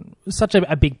on such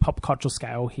a big pop cultural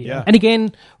scale here. Yeah. And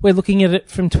again, we're looking at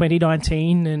it from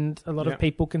 2019, and a lot of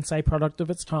people can say product of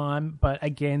its time, but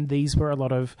again, these were a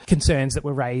lot of concerns that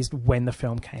were raised when the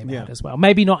film came out as well.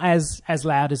 Maybe not as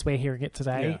loud as we're hearing it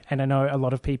today. Yeah. And I know a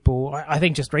lot of people, I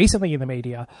think just recently in the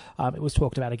media, it was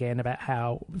talked about again about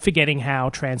forgetting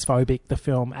how transphobic the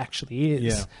film actually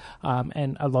is. Yeah.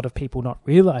 And a lot of people not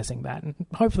realizing that. And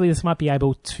hopefully this might be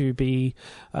able to be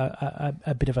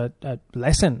a bit of a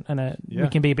lesson, and we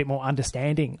can be a bit more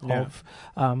understanding of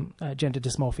gender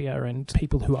dysmorphia and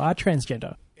people who are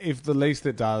transgender. If the least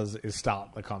it does is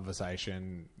start the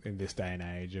conversation in this day and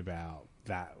age about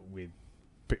that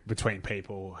between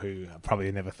people who probably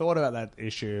never thought about that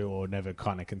issue or never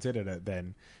kind of considered it,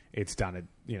 then it's done it.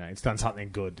 It's done something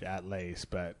good at least.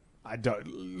 But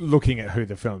looking at who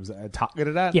the films are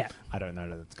targeted at, I don't know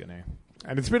that it's going to.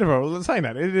 And it's a bit of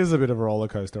it is a bit of a roller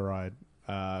coaster ride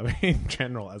in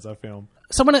general as a film.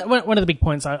 So one of the big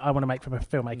points I want to make from a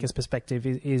filmmaker's perspective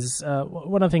is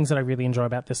one of the things that I really enjoy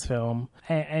about this film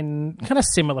and kind of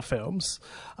similar films,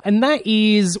 and that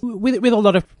is with a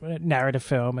lot of narrative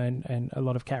film and a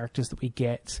lot of characters that we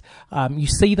get, you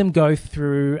see them go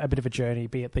through a bit of a journey,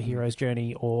 be it the hero's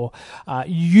journey or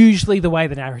usually the way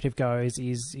the narrative goes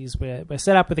is we're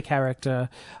set up with a character,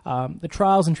 the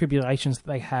trials and tribulations that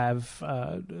they have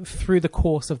through the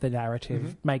course of the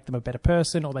narrative make them a better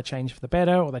person, or they change for the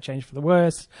better, or they change for the worse.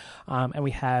 And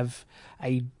we have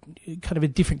a kind of a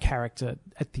different character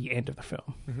at the end of the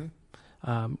film.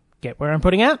 Get where I'm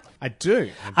putting out? I do.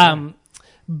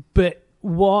 But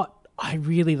what I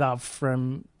really love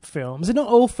from films, and not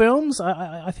all films,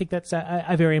 I think that's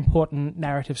a very important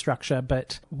narrative structure,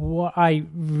 but what I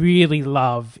really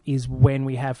love is when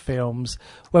we have films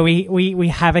where we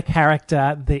have a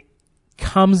character that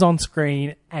comes on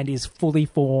screen and is fully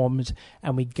formed,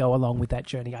 and we go along with that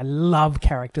journey. I love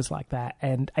characters like that,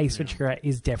 and Ace Ventura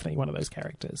is definitely one of those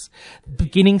characters.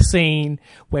 Beginning scene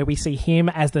where we see him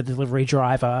as the delivery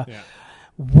driver,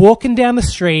 walking down the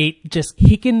street, just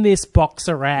kicking this box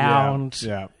around,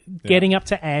 getting up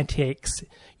to antics.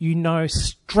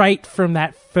 Straight from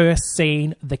that first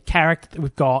scene, the character that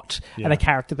we've got and the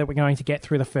character that we're going to get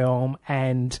through the film,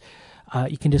 and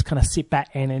you can just kind of sit back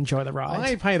and enjoy the ride.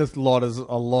 I paid a lot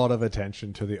of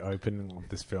attention to the opening of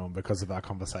this film because of our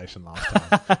conversation last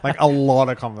time. Like a lot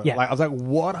of conversation. Like I was like,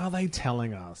 what are they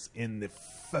telling us in the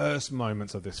first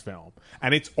moments of this film?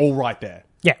 And it's all right there.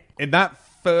 Yeah. In that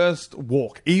first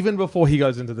walk, even before he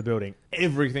goes into the building,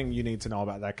 everything you need to know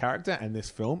about that character and this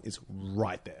film is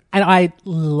right there. And I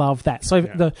love that.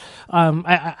 So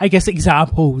I guess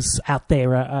examples out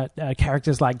there are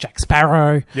characters like Jack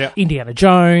Sparrow, Indiana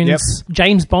Jones,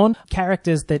 James Bond,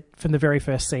 characters that from the very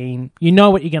first scene, you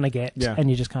know what you're going to get and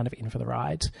you're just kind of in for the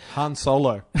ride. Han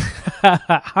Solo.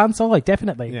 Han Solo,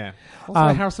 definitely. Yeah.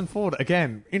 Also Harrison Ford,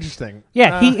 again, interesting.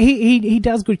 Yeah, he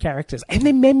does good characters, and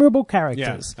they're memorable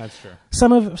characters. Yeah, that's true.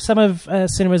 Some of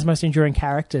cinema's most enduring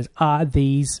characters are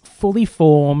these fully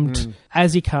formed,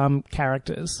 as you come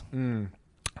characters.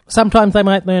 Sometimes they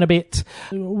might learn a bit.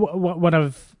 One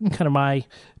of kind of my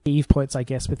Eve points, I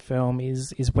guess, with film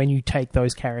is when you take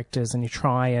those characters and you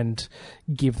try and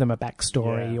give them a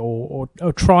backstory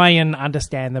or try and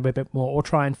understand them a bit more, or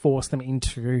try and force them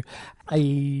into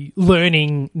a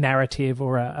learning narrative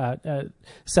or a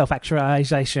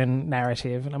self-actualization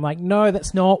narrative. And I'm like, no,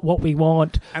 that's not what we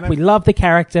want. We love the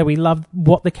character. We love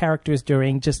what the character is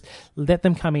doing. Just let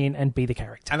them come in and be the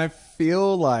character. And I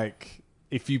feel like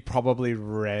if you probably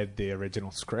read the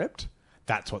original script,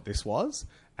 that's what this was.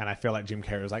 And I feel like Jim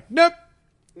Carrey was like, nope.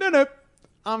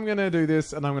 I'm going to do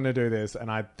this and I'm going to do this.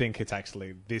 And I think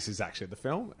this is actually the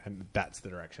film, and that's the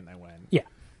direction they went. Yeah.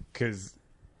 Because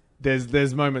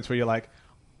there's moments where you're like,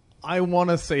 I want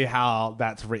to see how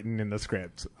that's written in the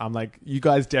script. I'm like, you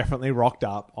guys definitely rocked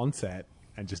up on set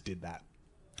and just did that.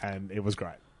 And it was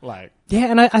great. Like, yeah,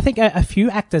 and I think a few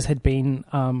actors had been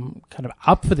kind of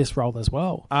up for this role as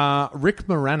well. Rick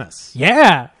Moranis.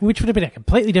 Yeah, which would have been a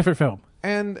completely different film.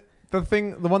 And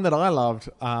the one that I loved,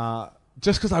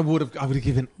 just because I would have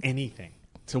given anything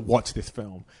to watch this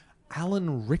film,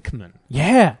 Alan Rickman.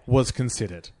 Yeah, was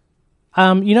considered.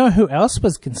 You know who else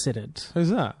was considered? Who's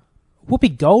that?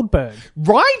 Whoopi Goldberg.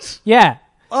 Right? Yeah.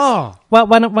 Oh. Well,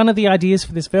 one of the ideas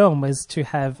for this film was to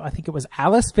have, I think it was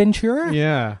Alice Ventura.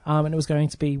 Yeah. And it was going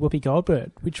to be Whoopi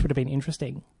Goldberg, which would have been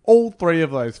interesting. All three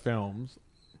of those films,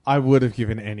 I would have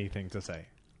given anything to see.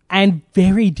 And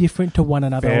very different to one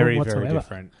another whatsoever. Very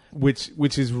different.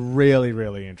 Which is really,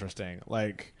 really interesting.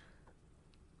 Like,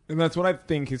 and that's what I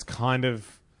think is kind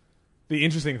of the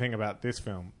interesting thing about this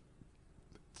film,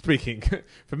 speaking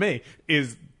for me,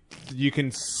 is you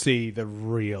can see the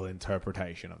real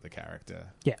interpretation of the character.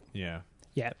 Yeah. Yeah.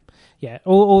 Yeah. Yeah.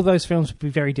 All those films would be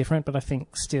very different, but I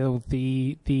think still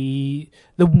the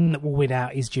one that will win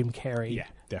out is Jim Carrey. Yeah,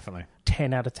 definitely.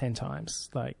 10 out of 10 times.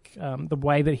 Like, the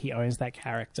way that he owns that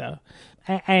character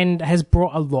and has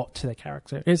brought a lot to the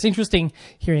character. It's interesting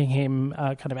hearing him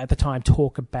kind of at the time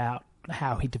talk about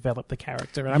how he developed the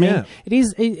character. And I mean, it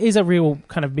is a real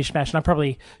kind of mishmash, and I'm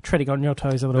probably treading on your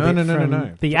toes a little bit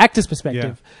from the actor's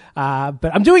perspective. Yeah.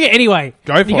 But I'm doing it anyway.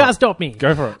 Go for it. You can't stop me.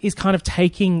 Go for it. He's kind of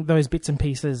taking those bits and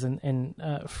pieces and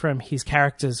from his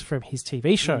characters, from his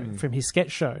TV show, from his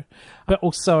sketch show, but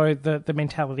also the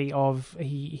mentality of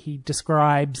he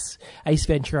describes Ace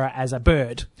Ventura as a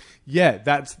bird. Yeah,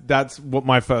 that's what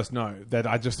my first note that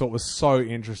I just thought was so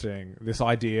interesting. This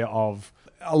idea of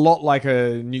a lot like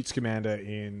a Newt Scamander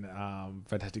in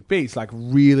Fantastic Beasts, like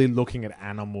really looking at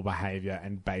animal behavior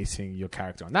and basing your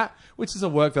character on that, which is a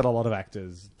work that a lot of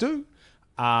actors do,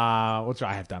 which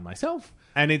I have done myself.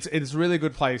 And it's a really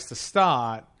good place to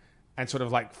start and sort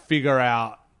of like figure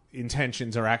out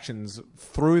intentions or actions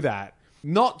through that.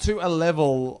 Not to a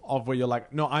level of where you're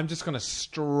like, no, I'm just going to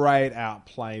straight out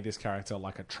play this character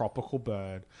like a tropical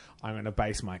bird. I'm going to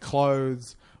base my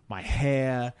clothes, my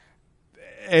hair,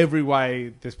 every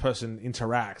way this person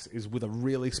interacts is with a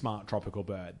really smart tropical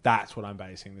bird. That's what I'm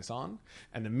basing this on.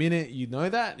 And the minute you know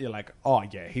that, you're like, oh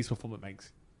yeah, his performance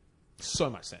makes so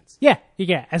much sense. Yeah.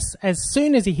 As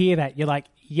soon as you hear that, you're like,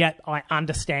 yeah, I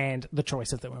understand the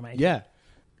choices that were made. Yeah.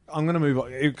 I'm going to move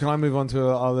on. Can I move on to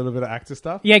a little bit of actor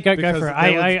stuff? Yeah, go for it.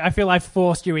 I feel I've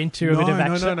forced you into a bit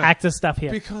of actor stuff here.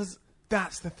 Because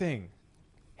that's the thing.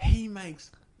 He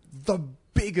makes the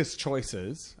biggest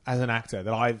choices as an actor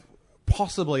that I've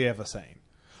possibly ever seen.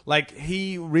 Like,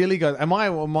 he really goes, and my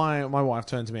wife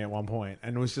turned to me at one point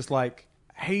and was just like,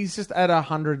 he's just at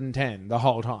 110 the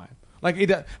whole time. Like,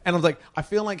 and I was like, I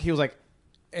feel like he was like,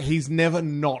 he's never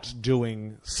not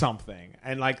doing something.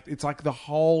 And like, it's like the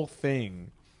whole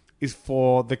thing is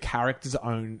for the character's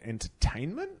own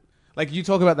entertainment. Like, you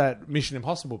talk about that Mission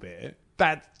Impossible bit,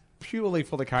 that's purely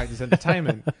for the character's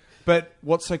entertainment. But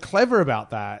what's so clever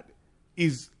about that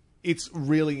is it's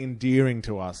really endearing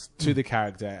to us, to the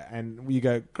character. And you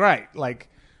go, great, like,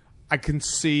 I can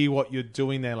see what you're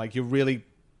doing there. Like, you're really...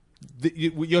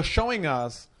 You're showing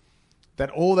us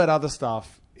that all that other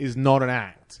stuff is not an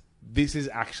act. This is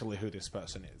actually who this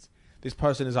person is. This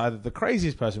person is either the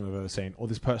craziest person we've ever seen, or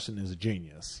this person is a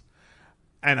genius.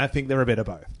 And I think they're a bit of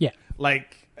both. Yeah.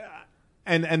 Like,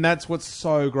 and that's what's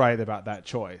so great about that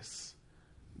choice.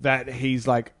 That he's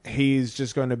like, he's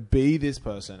just going to be this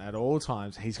person at all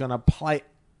times. He's going to play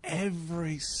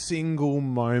every single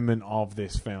moment of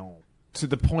this film to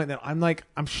the point that I'm like,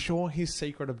 I'm sure his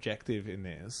secret objective in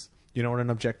this, you know what an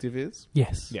objective is?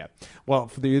 Yes. Yeah. Well,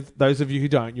 for those of you who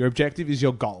don't, your objective is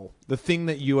your goal. The thing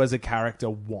that you as a character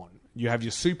want. You have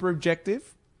your super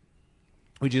objective,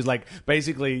 which is like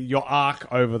basically your arc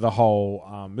over the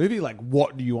whole movie. Like,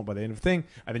 what do you want by the end of the thing?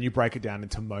 And then you break it down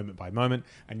into moment by moment,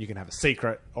 and you can have a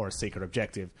secret or a secret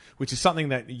objective, which is something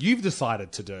that you've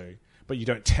decided to do, but you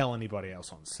don't tell anybody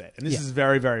else on set. And this is a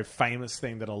very, very famous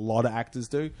thing that a lot of actors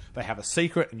do. They have a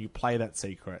secret, and you play that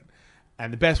secret.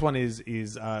 And the best one is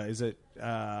it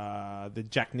the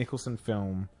Jack Nicholson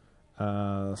film,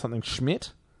 something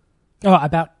Schmidt? Oh,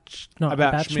 about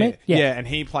Schmidt? Yeah, and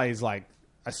he plays like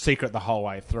a secret the whole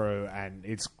way through, and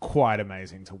it's quite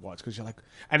amazing to watch because you're like,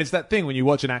 and it's that thing when you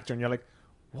watch an actor and you're like,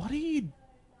 what are you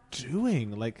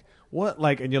doing? Like, what?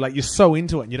 Like, and you're so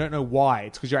into it and you don't know why.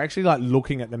 It's because you're actually like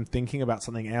looking at them thinking about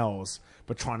something else,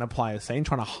 but trying to play a scene,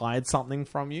 trying to hide something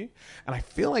from you. And I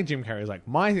feel like Jim Carrey is like,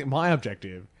 my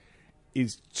objective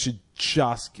is to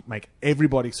just make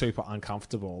everybody super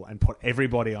uncomfortable and put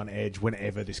everybody on edge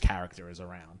whenever this character is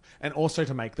around. And also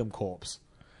to make them corpse.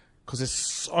 Because there's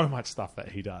so much stuff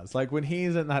that he does. Like when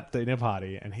he's at that dinner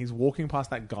party and he's walking past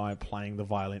that guy playing the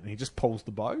violin and he just pulls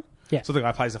the bow. Yeah. So the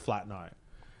guy plays a flat note.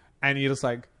 And you're just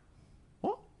like,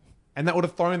 what? And that would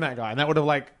have thrown that guy. And that would have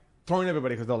like thrown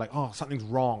everybody because they're like, oh, something's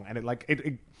wrong. And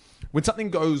it when something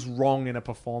goes wrong in a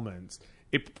performance,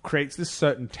 it creates this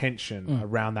certain tension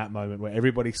around that moment where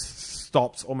everybody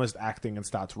stops almost acting and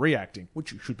starts reacting,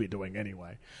 which you should be doing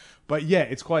anyway. But yeah,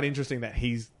 it's quite interesting that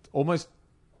he's almost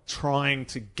trying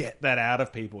to get that out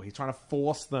of people. He's trying to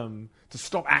force them to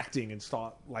stop acting and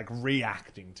start like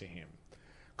reacting to him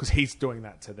because he's doing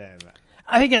that to them.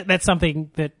 I think that's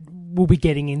something that we'll be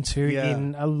getting into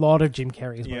in a lot of Jim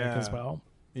Carrey's work as well.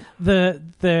 Yeah.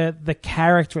 The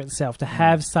character itself to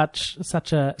have such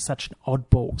an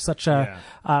oddball, such a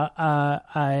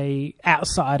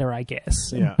outsider, I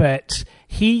guess. Yeah. But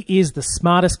he is the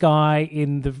smartest guy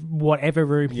in the whatever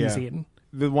room he's in.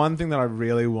 The one thing that I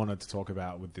really wanted to talk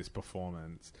about with this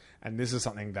performance, and this is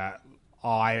something that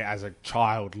I, as a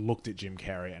child, looked at Jim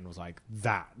Carrey and was like,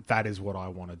 that is what I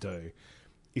want to do,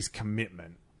 is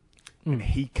commitment. And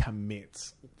he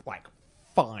commits like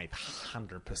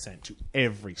 500% to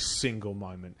every single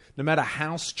moment. No matter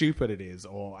how stupid it is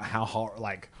or how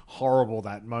horrible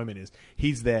that moment is,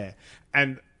 he's there.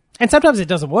 And sometimes it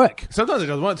doesn't work. Sometimes it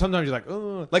doesn't work. Sometimes you're like,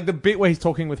 oh. Like the bit where he's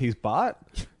talking with his butt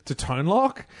to tone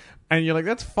lock. And you're like,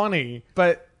 that's funny.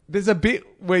 But there's a bit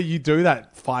where you do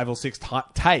that 5 or 6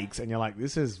 takes and you're like,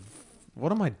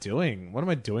 what am I doing? What am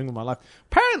I doing with my life?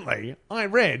 Apparently, I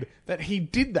read that he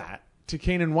did that to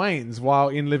Keenan Wayne's while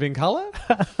in Living Colour.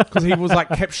 Because he was like,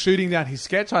 kept shooting down his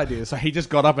sketch ideas. So he just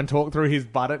got up and talked through his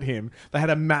butt at him. They had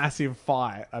a massive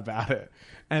fight about it.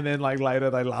 And then like later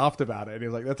they laughed about it. And he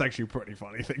was like, that's actually a pretty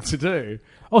funny thing to do.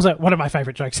 Also, one of my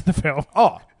favourite jokes in the film.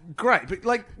 Oh, great. But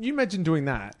like, you imagine doing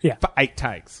that for 8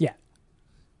 takes. Yeah.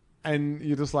 And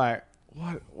you're just like,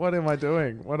 what am I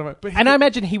doing? And I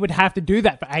imagine he would have to do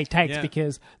that for 8 takes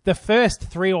because the first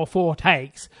 3 or 4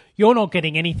 takes, you're not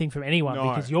getting anything from anyone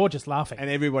because you're just laughing. And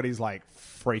everybody's like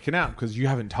freaking out because you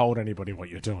haven't told anybody what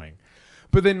you're doing.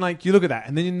 But then like you look at that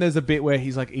and then there's a bit where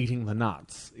he's like eating the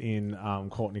nuts in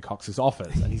Courtney Cox's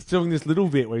office. And he's doing this little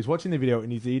bit where he's watching the video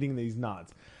and he's eating these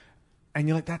nuts. And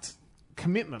you're like, that's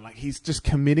commitment. Like he's just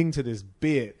committing to this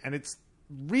bit. And it's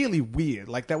really weird.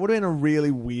 Like that would have been a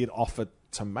really weird offer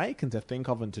to make and to think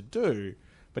of and to do,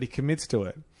 but he commits to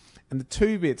it. And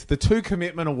the 2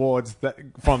 commitment awards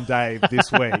from Dave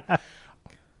this week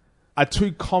are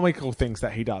 2 comical things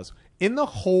that he does. In the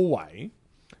hallway,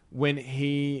 when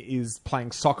he is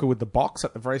playing soccer with the box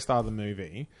at the very start of the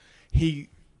movie, he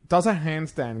does a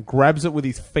handstand, grabs it with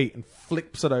his feet and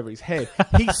flips it over his head.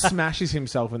 He smashes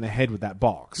himself in the head with that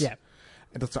box. Yeah.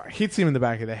 And hits him in the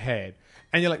back of the head.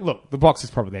 And you're like, look, the box is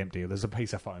probably empty. Or there's a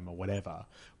piece of foam or whatever.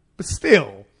 But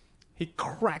still, he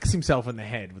cracks himself in the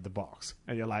head with the box.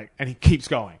 And you're like, and he keeps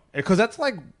going. Because that's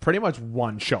like pretty much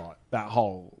one shot, that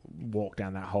whole walk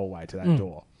down that hallway to that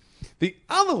door. The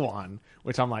other one,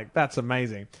 which I'm like, that's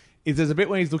amazing, is there's a bit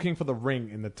where he's looking for the ring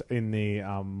in the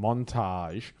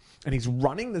montage. And he's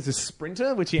running. There's this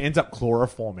sprinter, which he ends up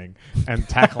chloroforming and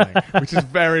tackling, which is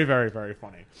very, very, very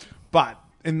funny. But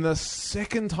in the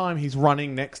second time he's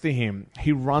running next to him,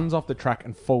 he runs off the track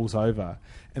and falls over.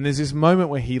 And there's this moment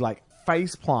where he like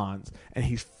face plants and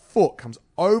his foot comes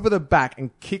over the back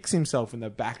and kicks himself in the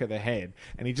back of the head.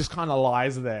 And he just kind of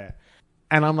lies there.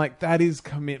 And I'm like, that is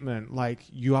commitment. Like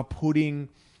you are putting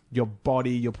your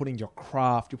body, you're putting your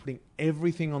craft, you're putting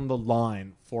everything on the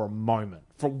line for a moment,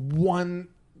 for one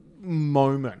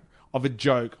moment of a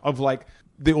joke of like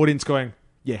the audience going,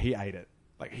 yeah, he ate it.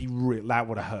 Like that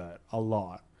would have hurt a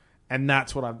lot. And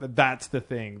that's the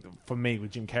thing for me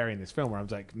with Jim Carrey in this film where I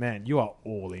was like, man, you are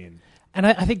all in. And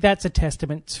I think that's a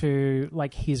testament to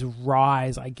like his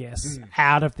rise, I guess,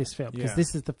 out of this film. Because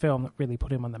this is the film that really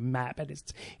put him on the map. And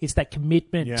it's that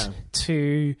commitment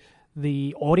to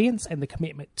the audience and the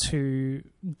commitment to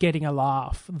getting a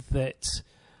laugh that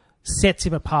sets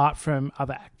him apart from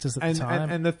other actors at the time.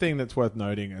 And the thing that's worth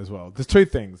noting as well, there's 2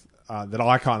 things that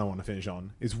I kind of want to finish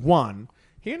on, is one,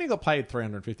 he only got paid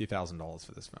 $350,000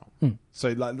 for this film. So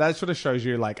like, that sort of shows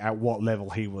you like at what level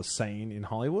he was seen in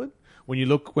Hollywood.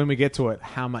 When we get to it,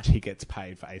 how much he gets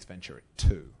paid for Ace Ventura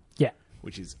 2. Yeah.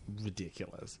 Which is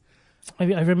ridiculous. I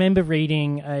remember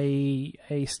reading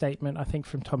a statement, I think,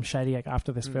 from Tom Shadyac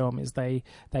after this film, is they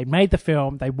made the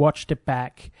film, they watched it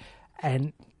back,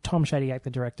 and Tom Shadyac, the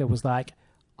director, was like,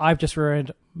 I've just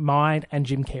ruined mine and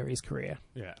Jim Carrey's career.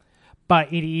 Yeah.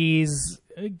 But it is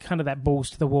kind of that balls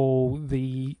to the wall,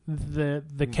 the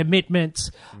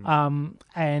commitment,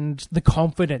 and the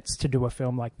confidence to do a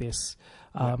film like this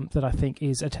that I think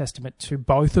is a testament to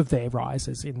both of their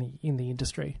rises in the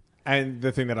industry. And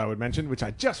the thing that I would mention, which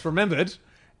I just remembered,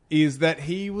 is that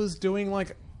he was doing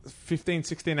like 15,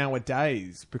 16-hour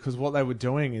days, because what they were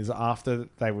doing is after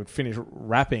they would finish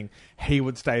rapping, he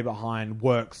would stay behind,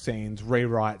 work scenes,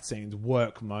 rewrite scenes,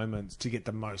 work moments to get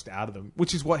the most out of them,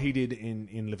 which is what he did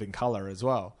in Living Colour as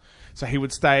well. So he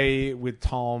would stay with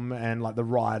Tom and like the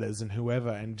writers and whoever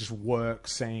and just work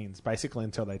scenes basically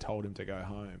until they told him to go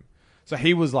home. So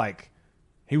he was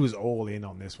all in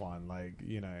on this one, like,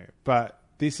 you know. But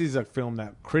this is a film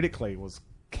that critically was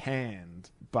canned,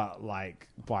 but like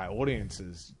by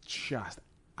audiences just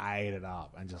ate it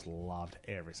up and just loved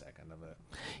every second of it.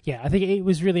 Yeah, I think it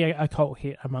was really a cult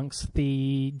hit amongst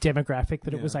the demographic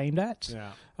that it was aimed at.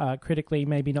 Yeah. Critically,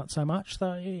 maybe not so much.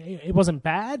 Though it wasn't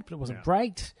bad, but it wasn't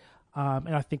great.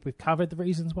 And I think we've covered the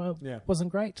reasons why it wasn't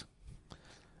great.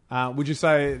 Would you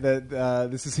say that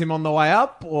this is him on the way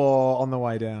up or on the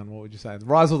way down? What would you say? The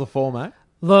rise or the fall, mate?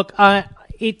 Look,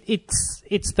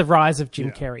 it's the rise of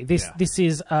Jim Carrey. This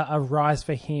is a rise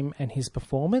for him and his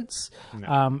performance.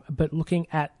 Yeah. But looking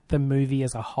at the movie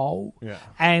as a whole,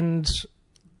 and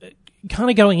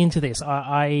kind of going into this,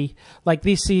 I like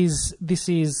this is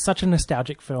such a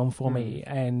nostalgic film for me,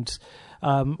 and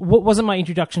what wasn't my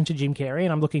introduction to Jim Carrey,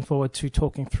 and I'm looking forward to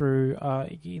talking through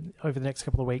over the next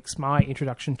couple of weeks my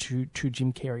introduction to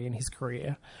Jim Carrey and his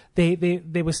career.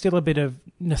 There was still a bit of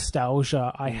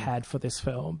nostalgia I had for this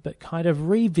film, but kind of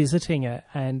revisiting it,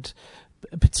 and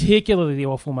particularly the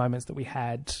awful moments that we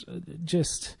had,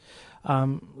 just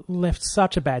left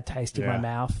such a bad taste in my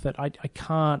mouth that I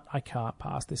can't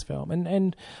pass this film.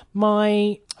 And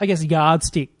my, I guess,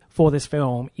 yardstick for this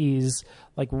film is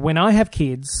like when I have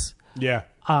kids. Yeah.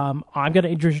 I'm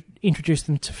going to introduce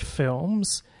them to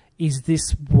films. Is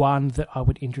this one that I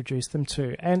would introduce them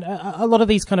to? And a lot of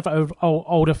these kind of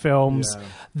older films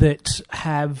that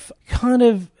have kind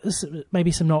of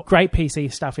maybe some not great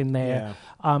PC stuff in there,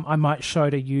 I might show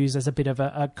to use as a bit of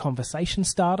a conversation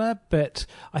starter. But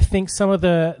I think some of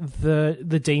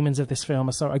the demons of this film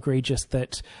are so egregious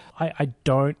that I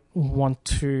don't want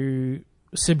to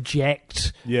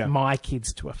subject my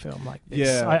kids to a film like this.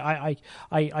 Yeah.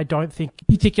 I don't think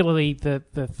particularly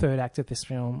the third act of this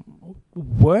film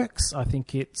works. I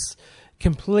think it's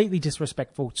completely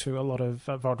disrespectful to a lot of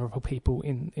vulnerable people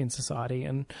in society,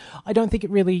 and I don't think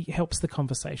it really helps the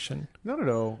conversation. Not at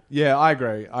all. Yeah, I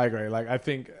agree. Like, I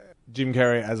think Jim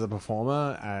Carrey as a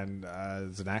performer and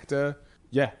as an actor,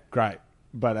 great.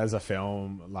 But as a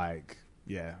film, like,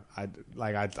 I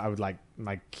would like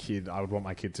my kid, I would want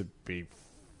my kid to be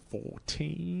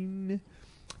 13,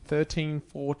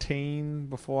 14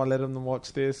 before I let them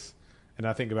watch this. And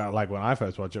I think about like when I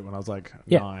first watched it when I was like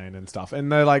 9 and stuff. And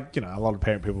they're like, you know, a lot of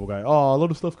parent people will go, oh, a lot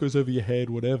of stuff goes over your head,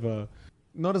 whatever.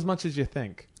 Not as much as you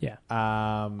think. Yeah.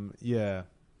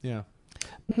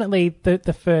 Definitely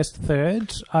the first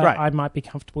third I might be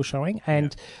comfortable showing.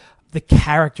 And the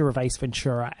character of Ace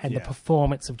Ventura and the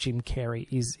performance of Jim Carrey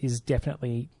is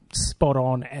definitely spot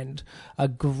on and a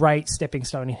great stepping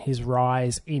stone in his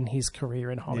rise in his career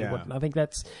in Hollywood. And I think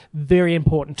that's very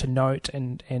important to note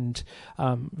and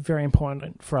very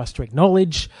important for us to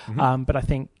acknowledge. But I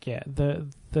think,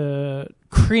 the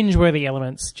cringeworthy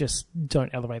elements just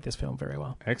don't elevate this film very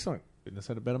well. Excellent. Couldn't have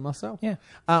said it better myself. Yeah.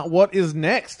 What is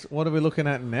next? What are we looking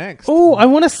at next? Oh, I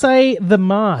want to say The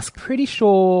Mask. Pretty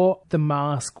sure The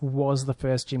Mask was the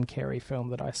first Jim Carrey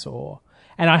film that I saw.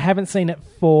 And I haven't seen it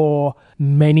for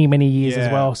many, many years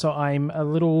as well. So I'm a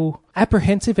little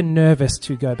apprehensive and nervous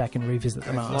to go back and revisit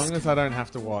The Mask. As long as I don't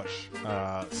have to watch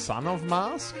Son of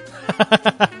Mask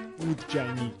with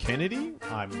Jamie Kennedy,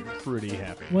 I'm pretty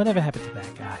happy. Whatever happened to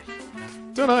that guy?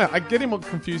 Don't know. I get him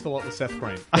confused a lot with Seth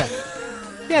Green.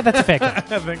 Yeah, that's a fair call. I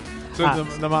think. So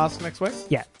the Mask next week?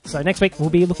 Yeah. So next week we'll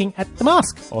be looking at The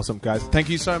Mask. Awesome, guys. Thank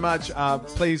you so much.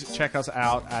 Please check us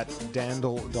out at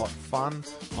dandle.fun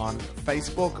on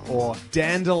Facebook or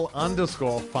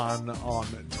dandle_fun on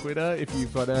Twitter if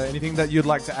you've got anything that you'd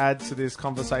like to add to this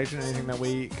conversation, anything that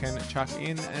we can chuck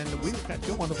in, and we'll catch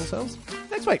your wonderful selves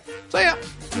next week. See ya!